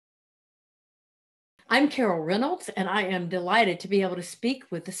I'm Carol Reynolds, and I am delighted to be able to speak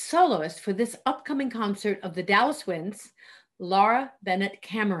with the soloist for this upcoming concert of the Dallas Winds, Laura Bennett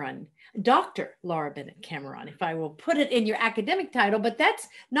Cameron. Dr. Laura Bennett Cameron, if I will put it in your academic title, but that's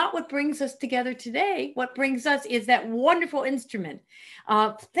not what brings us together today. What brings us is that wonderful instrument.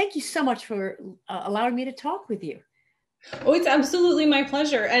 Thank you so much for allowing me to talk with you. Oh, it's absolutely my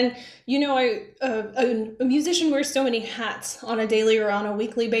pleasure. And a musician wears so many hats on a daily or on a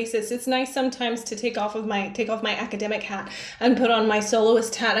weekly basis. It's nice sometimes to take off my academic hat and put on my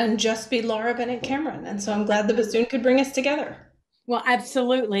soloist hat and just be Laura Bennett Cameron. And so I'm glad the bassoon could bring us together. Well,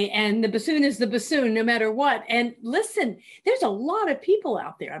 absolutely. And the bassoon is the bassoon, no matter what. And listen, there's a lot of people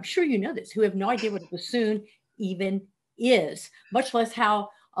out there, I'm sure you know this, who have no idea what a bassoon even is, much less how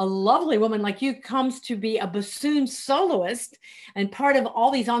a lovely woman like you comes to be a bassoon soloist and part of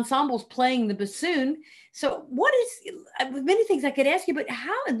all these ensembles playing the bassoon. So, what is many things I could ask you, but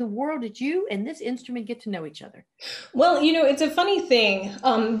how in the world did you and this instrument get to know each other? Well, it's a funny thing.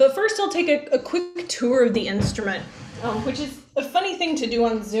 But first, I'll take a quick tour of the instrument, which is a funny thing to do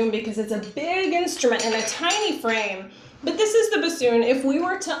on Zoom because it's a big instrument in a tiny frame. But this is the bassoon. If we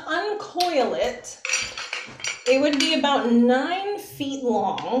were to uncoil it, it would be about 9 feet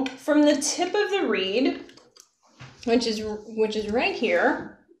long from the tip of the reed, which is right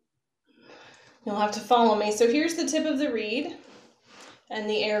here. You'll have to follow me. So here's the tip of the reed, and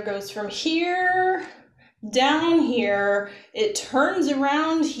the air goes from here down here. It turns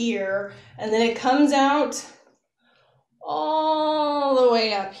around here, and then it comes out all the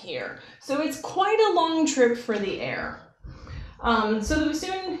way up here. So it's quite a long trip for the air. So the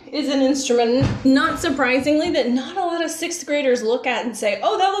bassoon is an instrument, not surprisingly, that not a lot of sixth graders look at and say,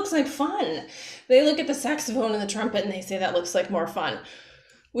 oh, that looks like fun. They look at the saxophone and the trumpet and they say that looks like more fun,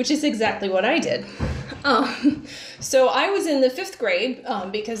 which is exactly what I did. So I was in the 5th grade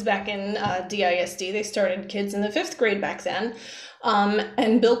because back in DISD, they started kids in the 5th grade back then.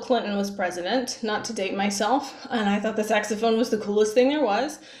 And Bill Clinton was president, not to date myself. And I thought the saxophone was the coolest thing there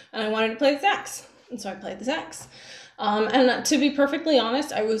was. And I wanted to play the sax. And so I played the sax. And to be perfectly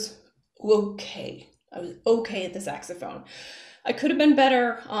honest, I was okay. I was okay at the saxophone. I could have been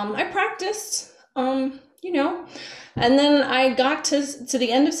better. I practiced, and then I got to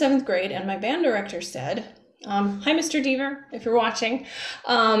the end of 7th grade, and my band director said, hi, Mr. Deaver, if you're watching.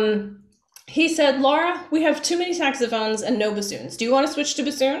 He said, Laura, we have too many saxophones and no bassoons. Do you want to switch to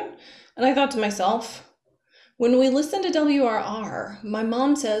bassoon? And I thought to myself, when we listen to WRR, my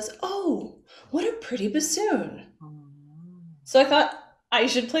mom says, oh, what a pretty bassoon. So I thought I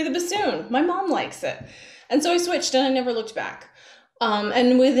should play the bassoon. My mom likes it. And so I switched and I never looked back.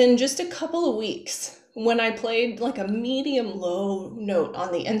 And within just a couple of weeks, when I played like a medium low note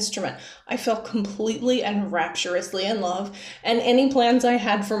on the instrument, I fell completely and rapturously in love. And any plans I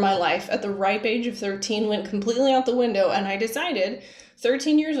had for my life at the ripe age of 13 went completely out the window. And I decided,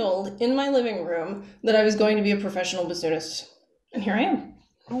 13 years old, in my living room, that I was going to be a professional bassoonist. And here I am.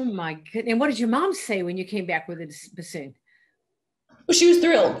 Oh my goodness. And what did your mom say when you came back with a bassoon? Well, she was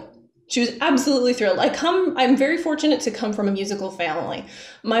thrilled. She was absolutely thrilled. I'm very fortunate to come from a musical family.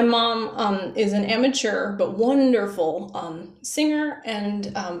 My mom is an amateur but wonderful singer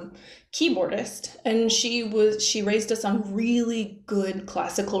and keyboardist, and she raised us on really good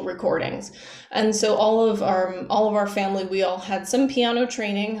classical recordings. And so all of our family, we all had some piano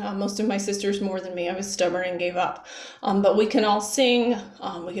training. Most of my sisters more than me. I was stubborn and gave up. But we can all sing,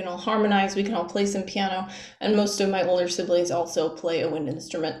 we can all harmonize, we can all play some piano, and most of my older siblings also play a wind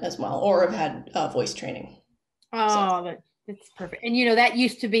instrument as well, or have had voice training. Oh, that's perfect. And that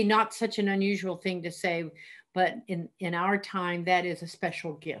used to be not such an unusual thing to say, but in our time, that is a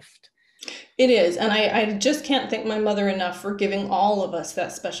special gift. It is. And I just can't thank my mother enough for giving all of us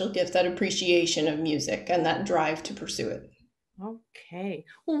that special gift, that appreciation of music and that drive to pursue it. Okay.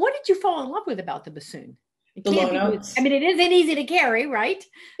 Well, what did you fall in love with about the bassoon? The low notes. I mean, it isn't easy to carry, right?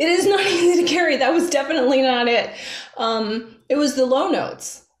 It is not easy to carry. That was definitely not it. It was the low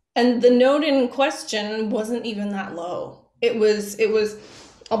notes. And the note in question wasn't even that low. It was,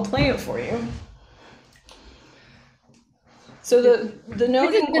 I'll play it for you. So the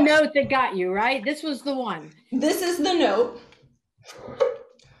note this is the note that got you, right? This was the one. This is the note.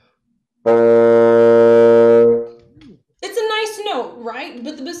 It's a nice note, right?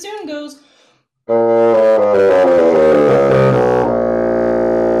 But the bassoon goes.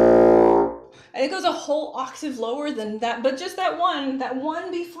 And it goes a whole octave lower than that, but just that one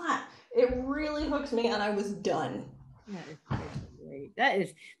B flat, it really hooked me and I was done. That is great. That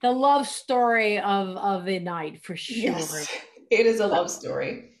is the love story of the night for sure. Yes, it is a love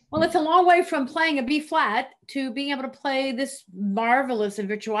story. Well, it's a long way from playing a B flat to being able to play this marvelous and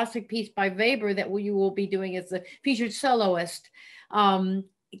virtuosic piece by Weber that you will be doing as the featured soloist. Um,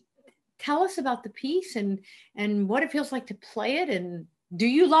 Tell us about the piece and what it feels like to play it, and do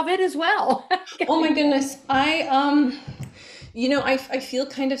you love it as well? Oh my goodness. I feel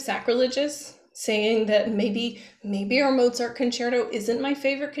kind of sacrilegious saying that maybe our Mozart concerto isn't my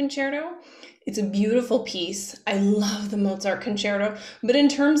favorite concerto. It's a beautiful piece. I love the Mozart concerto, but in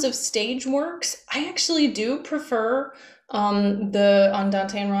terms of stage works, I actually do prefer the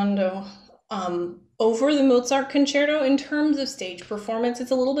Andante and Rondo over the Mozart concerto. In terms of stage performance,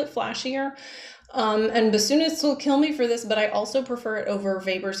 it's a little bit flashier. And bassoonists will kill me for this, but I also prefer it over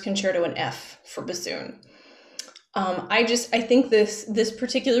Weber's Concerto in F for bassoon. I think this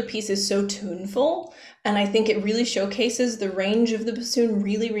particular piece is so tuneful, and I think it really showcases the range of the bassoon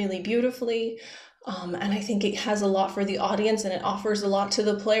really, really beautifully. And I think it has a lot for the audience, and it offers a lot to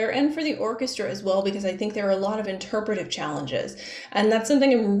the player and for the orchestra as well, because I think there are a lot of interpretive challenges. And that's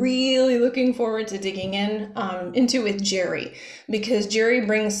something I'm really looking forward to digging into with Jerry, because Jerry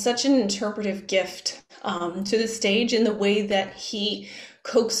brings such an interpretive gift to the stage in the way that he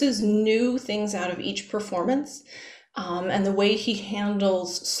coaxes new things out of each performance. And the way he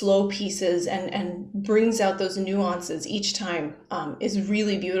handles slow pieces and brings out those nuances each time is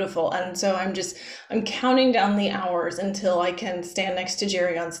really beautiful. And so I'm counting down the hours until I can stand next to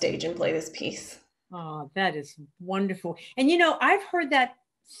Jerry on stage and play this piece. Oh, that is wonderful. And I've heard that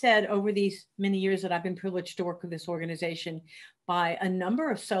said over these many years that I've been privileged to work with this organization by a number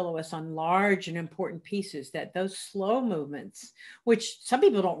of soloists on large and important pieces, that those slow movements, which some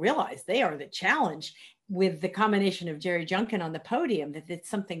people don't realize they are the challenge, with the combination of Jerry Junkin on the podium, that it's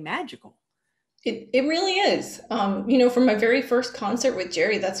something magical. It really is. From my very first concert with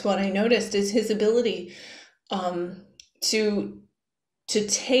Jerry, that's what I noticed, is his ability to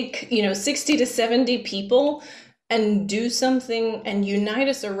take 60 to 70 people and do something and unite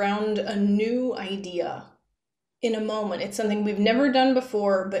us around a new idea in a moment. It's something we've never done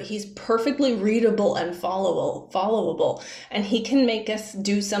before, but he's perfectly readable and followable. And he can make us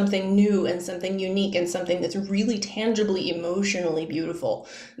do something new and something unique and something that's really tangibly, emotionally beautiful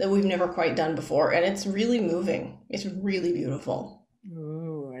that we've never quite done before. And it's really moving. It's really beautiful.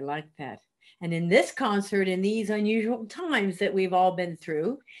 Oh, I like that. And in this concert, in these unusual times that we've all been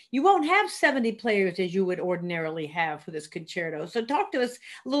through, you won't have 70 players as you would ordinarily have for this concerto. So talk to us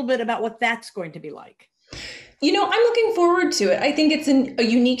a little bit about what that's going to be like. I'm looking forward to it. I think it's a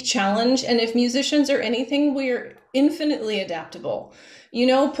unique challenge. And if musicians are anything, we're infinitely adaptable.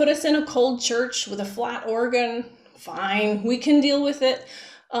 Put us in a cold church with a flat organ, fine, we can deal with it.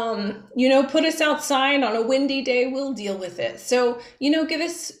 Put us outside on a windy day, we'll deal with it. So, give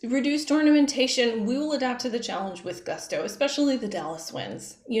us reduced ornamentation, we will adapt to the challenge with gusto, especially the Dallas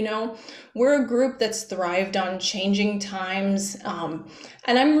Winds. We're a group that's thrived on changing times.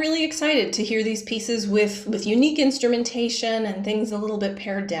 And I'm really excited to hear these pieces with unique instrumentation and things a little bit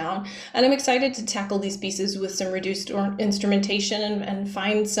pared down. And I'm excited to tackle these pieces with some reduced instrumentation and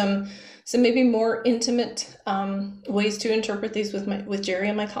find some maybe more intimate ways to interpret these with Jerry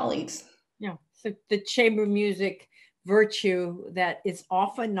and my colleagues. Yeah, so the chamber music virtue that is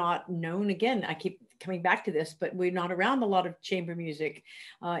often not known. Again, I keep coming back to this, but we're not around a lot of chamber music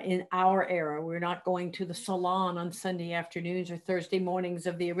in our era. We're not going to the salon on Sunday afternoons or Thursday mornings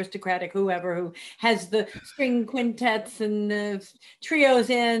of the aristocratic whoever who has the string quintets and the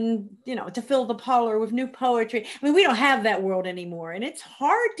trios in, to fill the parlor with new poetry. I mean, we don't have that world anymore, and it's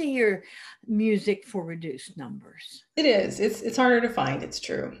hard to hear music for reduced numbers. It is. It's harder to find. It's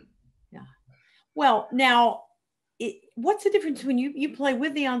true. Yeah. Well, now, what's the difference when you play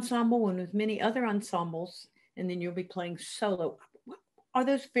with the ensemble and with many other ensembles, and then you'll be playing solo? Are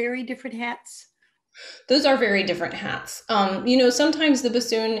those very different hats? Those are very different hats. Sometimes the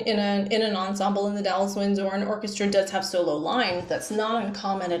bassoon in an ensemble in the Dallas Winds or an orchestra does have solo lines. That's not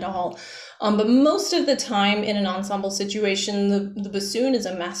uncommon at all. But most of the time in an ensemble situation, the bassoon is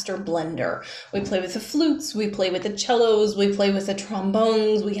a master blender. We play with the flutes, we play with the cellos, we play with the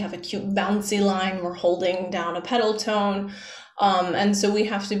trombones, we have a cute bouncy line, we're holding down a pedal tone. And so we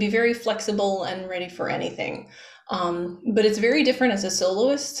have to be very flexible and ready for anything. But it's very different as a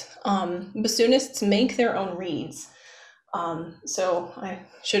soloist. Bassoonists make their own reeds. So I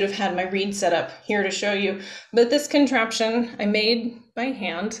should have had my reed set up here to show you. But this contraption I made by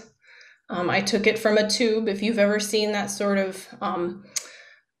hand. I took it from a tube. If you've ever seen that sort of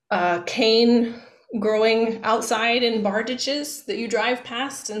cane growing outside in bar ditches that you drive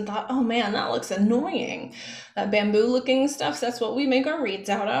past and thought, oh man, that looks annoying. That bamboo looking stuff, that's what we make our reeds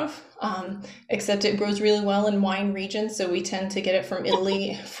out of. Except it grows really well in wine regions, so we tend to get it from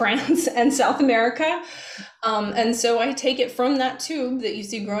Italy, France, and South America. And so I take it from that tube that you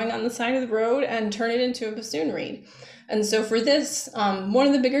see growing on the side of the road and turn it into a bassoon reed. And so for this, one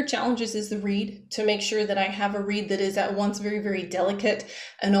of the bigger challenges is the reed, to make sure that I have a reed that is at once very, very delicate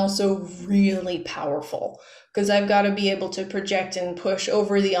and also really powerful, because I've got to be able to project and push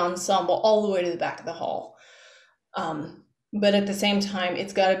over the ensemble all the way to the back of the hall. But at the same time,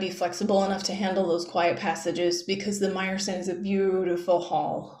 it's got to be flexible enough to handle those quiet passages, because the Meyerson is a beautiful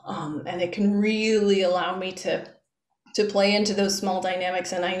hall, and it can really allow me to play into those small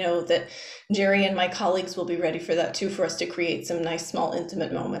dynamics. And I know that Jerry and my colleagues will be ready for that too, for us to create some nice, small,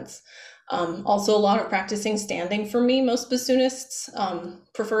 intimate moments. Also, a lot of practicing standing for me. Most bassoonists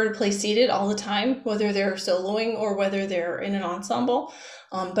prefer to play seated all the time, whether they're soloing or whether they're in an ensemble.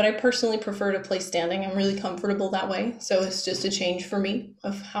 But I personally prefer to play standing. I'm really comfortable that way. So it's just a change for me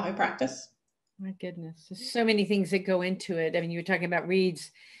of how I practice. My goodness, there's so many things that go into it. I mean, you were talking about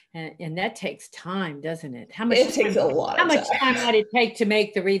reeds, and that takes time, doesn't it? How much? It takes a lot. How much time might it take to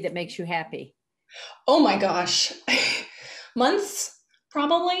make the reed that makes you happy? Oh my gosh, months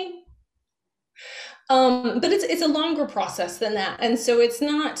probably. But it's a longer process than that, and so it's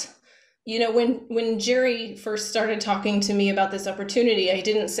not. You know, when Jerry first started talking to me about this opportunity, I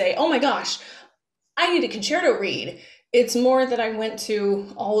didn't say, "Oh my gosh, I need a concerto reed." It's more that I went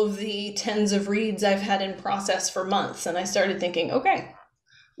to all of the tens of reeds I've had in process for months, and I started thinking, okay,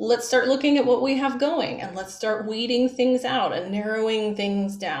 let's start looking at what we have going, and let's start weeding things out and narrowing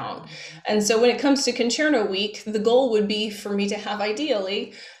things down. And so when it comes to Concerto Week, the goal would be for me to have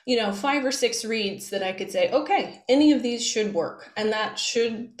ideally, 5 or 6 reeds that I could say, okay, any of these should work. And that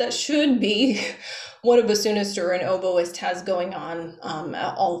should be what a bassoonist or an oboist has going on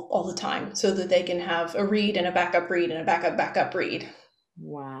all the time, so that they can have a reed and a backup reed and a backup reed.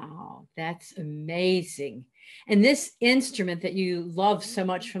 Wow, that's amazing. And this instrument that you love so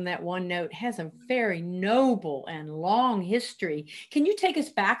much from that one note has a very noble and long history. Can you take us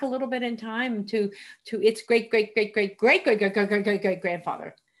back a little bit in time to its great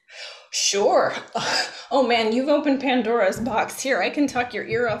grandfather? Sure. Oh man, you've opened Pandora's box here. I can talk your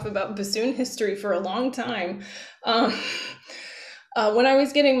ear off about bassoon history for a long time. When I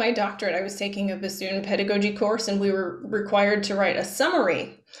was getting my doctorate, I was taking a bassoon pedagogy course, and we were required to write a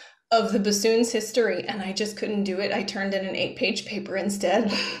summary of the bassoon's history, and I just couldn't do it. I turned in an 8-page paper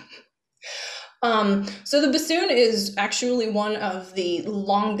instead. So the bassoon is actually one of the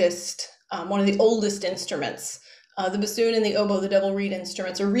longest, one of the oldest instruments. The bassoon and the oboe, the double reed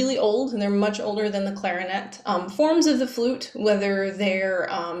instruments, are really old, and they're much older than the clarinet. Forms of the flute, whether they're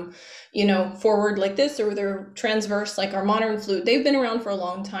forward like this or they're transverse like our modern flute, they've been around for a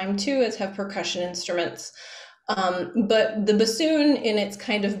long time too, as have percussion instruments. But the bassoon, in its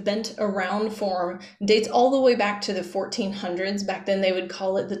kind of bent around form, dates all the way back to the 1400s. Back then they would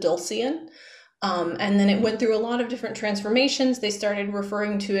call it the dulcian. And then it went through a lot of different transformations. They started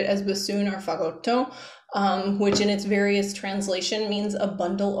referring to it as bassoon or fagotto, which in its various translation means a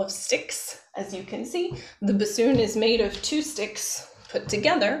bundle of sticks. As you can see, the bassoon is made of 2 sticks put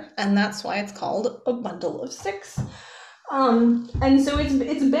together, and that's why it's called a bundle of sticks. And so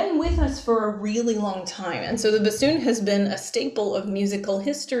it's been with us for a really long time. And so the bassoon has been a staple of musical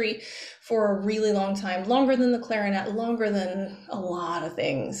history for a really long time, longer than the clarinet, longer than a lot of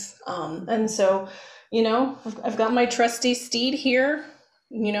things. And so, I've got my trusty steed here,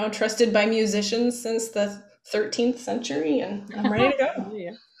 trusted by musicians since the 13th century, and I'm ready to go.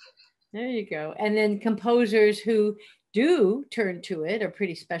 Yeah. There you go. And then composers who do turn to it are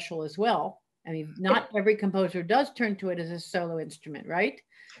pretty special as well. I mean, not every composer does turn to it as a solo instrument, right?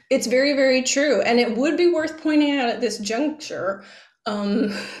 It's very, very true. And it would be worth pointing out at this juncture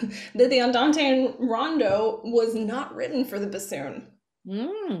that the Andante Rondo was not written for the bassoon.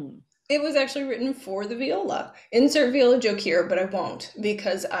 It was actually written for the viola. Insert viola joke here, but I won't,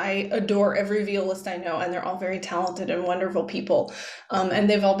 because I adore every violist I know, and they're all very talented and wonderful people. And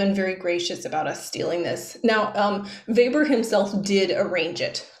they've all been very gracious about us stealing this. Now, Weber himself did arrange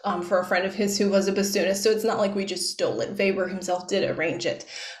it for a friend of his who was a bassoonist, so it's not like we just stole it. Weber himself did arrange it.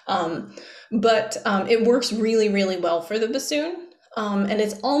 But it works really, really well for the bassoon. And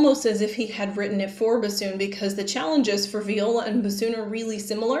it's almost as if he had written it for bassoon, because the challenges for viola and bassoon are really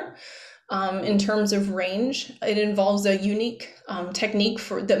similar in terms of range. It involves a unique technique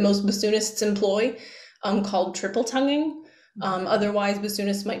that most bassoonists employ called triple tonguing. Otherwise,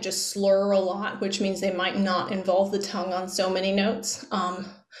 bassoonists might just slur a lot, which means they might not involve the tongue on so many notes.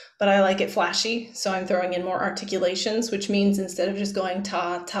 but I like it flashy. So I'm throwing in more articulations, which means instead of just going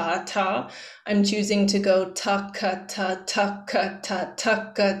ta, ta, ta, I'm choosing to go ta, ka, ta, ta, ka, ta,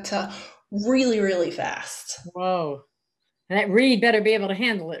 ta, ka, ta, really, really fast. Whoa. And that reed better be able to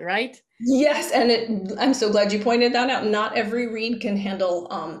handle it, right? Yes, and I'm so glad you pointed that out. Not every reed can handle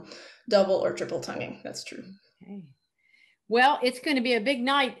double or triple tonguing. That's true. Okay. Well, it's going to be a big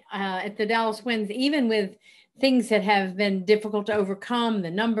night at the Dallas Winds, even with things that have been difficult to overcome, the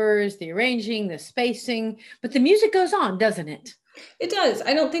numbers, the arranging, the spacing, but the music goes on, doesn't it? It does.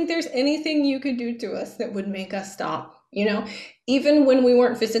 I don't think there's anything you could do to us that would make us stop. You know, even when we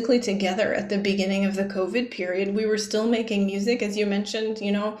weren't physically together at the beginning of the COVID period, we were still making music. As you mentioned,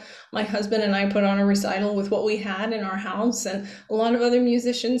 you know, my husband and I put on a recital with what we had in our house, and a lot of other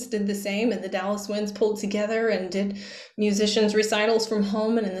musicians did the same. And the Dallas Winds pulled together and did musicians' recitals from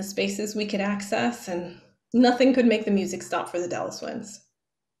home and in the spaces we could access. And nothing could make the music stop for the Dallas Winds.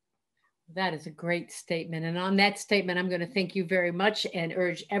 That is a great statement. And on that statement, I'm going to thank you very much and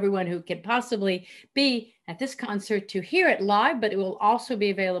urge everyone who can possibly be at this concert to hear it live, but it will also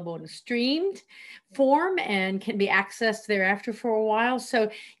be available in a streamed form and can be accessed thereafter for a while.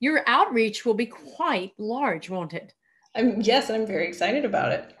 So your outreach will be quite large, won't it? Yes, I'm very excited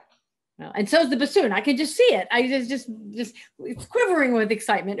about it. Well, and so is the bassoon. I can just see it. I just it's quivering with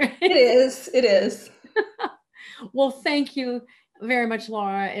excitement. It is. It is. Well, thank you very much,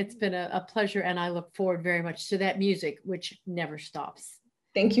 Laura. It's been a pleasure, and I look forward very much to that music, which never stops.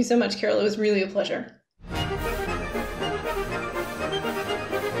 Thank you so much, Carol. It was really a pleasure.